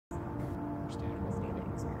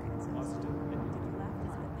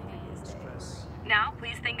Now,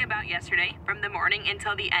 please think about yesterday from the morning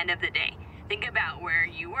until the end of the day. Think about where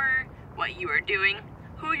you were, what you were doing,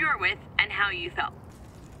 who you were with, and how you felt.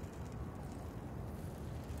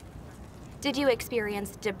 Did you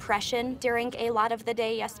experience depression during a lot of the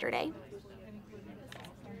day yesterday?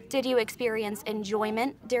 Did you experience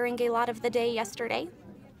enjoyment during a lot of the day yesterday?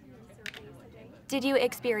 Did you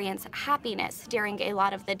experience happiness during a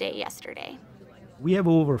lot of the day yesterday? We have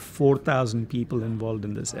over 4,000 people involved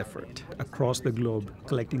in this effort across the globe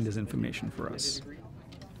collecting this information for us.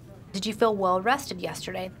 Did you feel well rested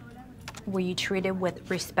yesterday? Were you treated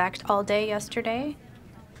with respect all day yesterday?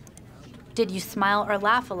 Did you smile or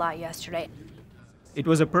laugh a lot yesterday? It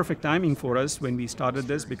was a perfect timing for us when we started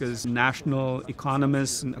this because national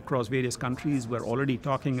economists across various countries were already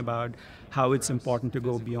talking about how it's important to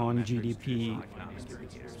go beyond GDP.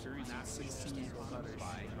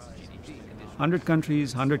 100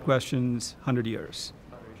 countries, 100 questions, 100 years.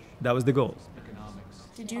 That was the goal.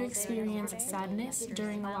 Did you experience sadness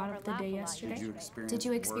during a lot of the day yesterday? Did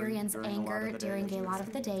you experience anger during a lot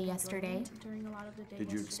of the day yesterday?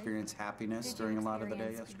 Did you experience happiness during a lot of the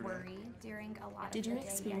day yesterday? Did you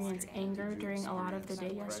experience anger during a lot of the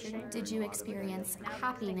day yesterday? Did you experience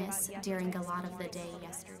happiness during a lot of the day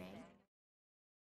yesterday?